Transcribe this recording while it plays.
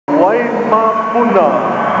Waimapuna.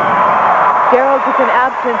 Darryl took an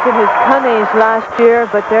absence in his Kanes last year,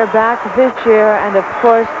 but they're back this year, and of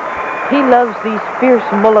course, he loves these fierce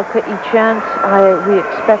Moloka'i chants. We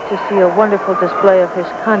expect to see a wonderful display of his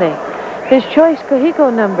Kane. His choice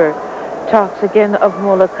Kahiko number talks again of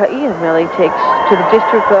Moloka'i and really takes to the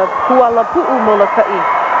district of Pu'alapu'u Moloka'i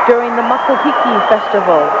during the Makahiki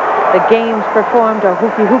Festival. The games performed are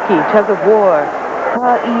huki-huki, tug of war,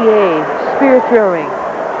 ka'ie, spear throwing,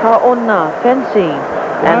 ka'ona, fencing,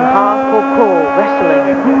 and ha-koko,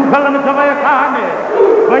 wrestling.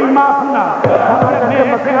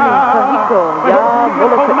 Kahiko, ya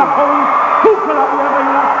Moloka'i.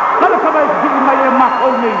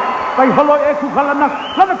 Vai holo e ku kalana,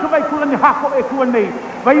 lana ka vai kulani hako e ku nei.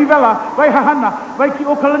 Vai vela, vai hahana, vai ki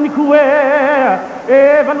o kalani ku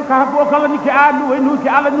valu ka hako o kalani ki anu e nu ki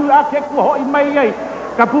ala nu a ke ku ho I mai ai.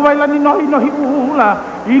 Ka pu vai lani nohi ula,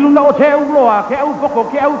 I luna o te uloa, ke au poko,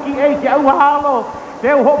 ke au ki e, ke au halo, te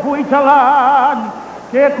au hopu I talan.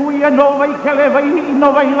 Ke ku ia no vai kele vai I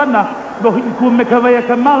no vai lana, no hi ku me ka vai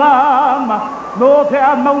ka malama. No te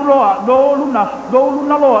a mauloa, no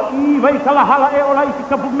luna loa, I vai kalahala e ola I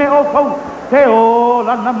kapu me o kau, te o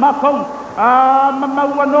lana makau, a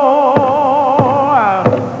mamaua noa,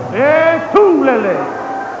 e tūlele,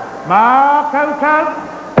 ma kau kau.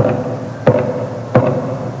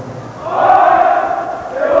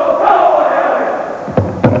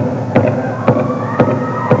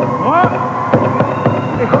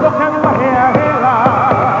 E kodo kau a hea hea,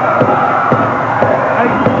 ai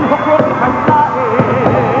kuku hoko kai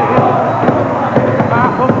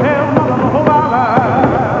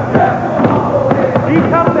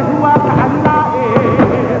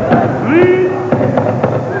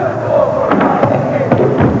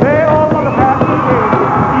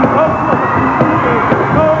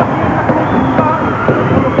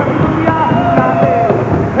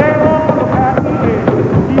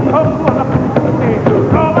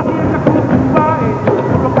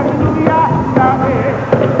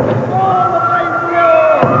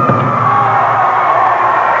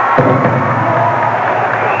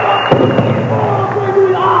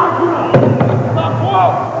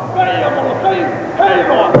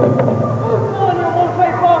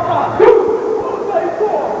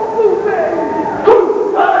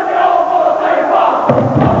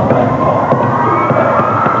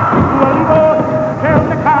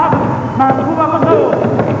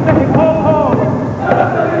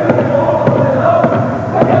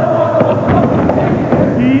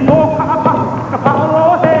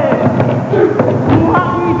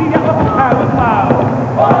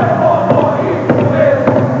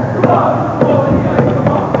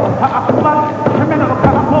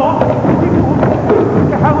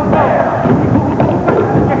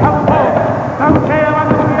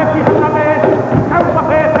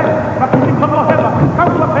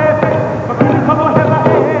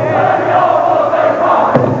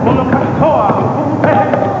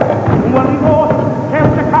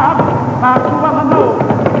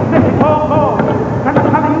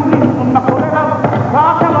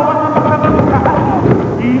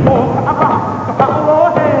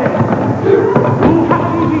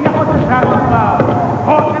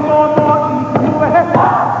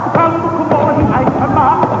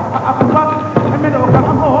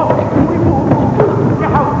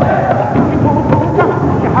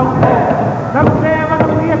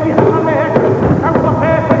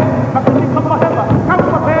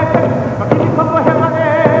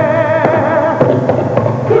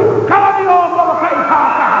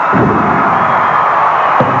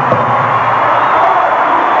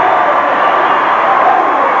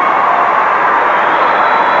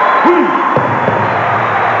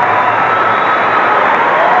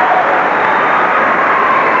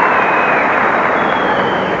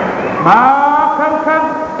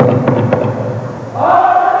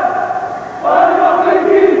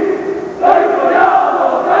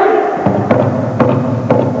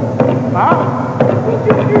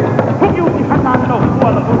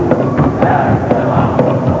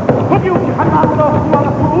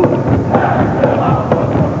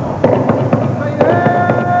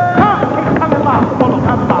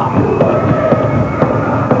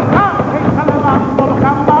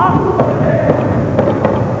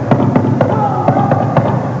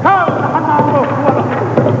Come!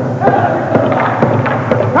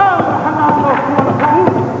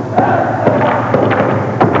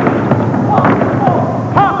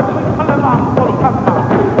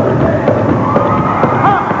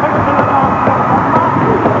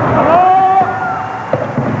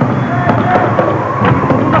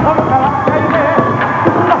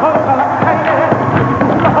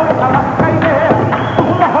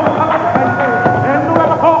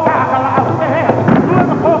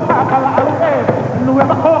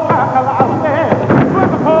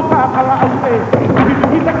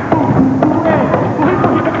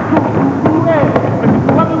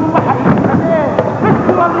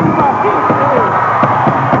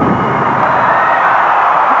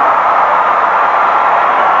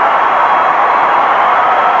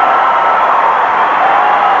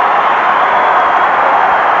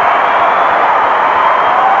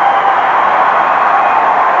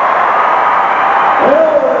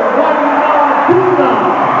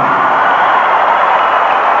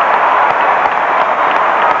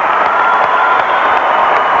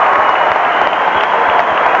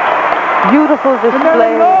 beautiful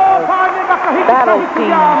display of battle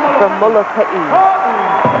scenes from Moloka'i.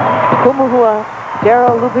 Kumuhua,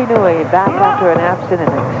 Darryl Lupenui back after an absent and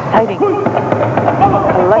exciting,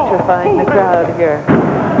 electrifying the crowd here.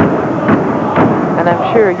 And I'm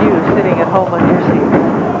sure you sitting at home on your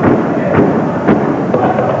seat.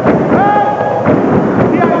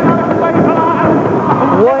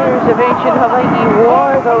 Warriors of ancient Hawaii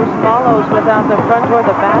wore those molos without the front or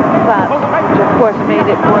the back flaps, which of course made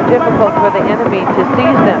it more difficult for the enemy to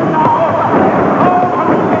seize them.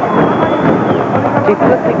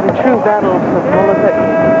 Depicting the true battles of Moloka'i.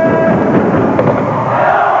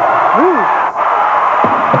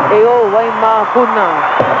 Eo Waimapuna.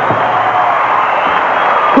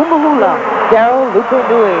 Kumuhula, Darryl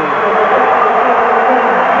Lupenui.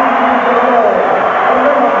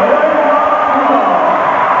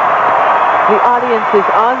 The audience is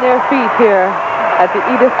on their feet here at the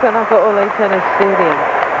Edith Kanakaole Tennis Stadium.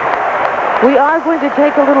 We are going to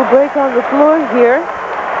take a little break on the floor here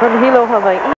from Hilo, Hawaii.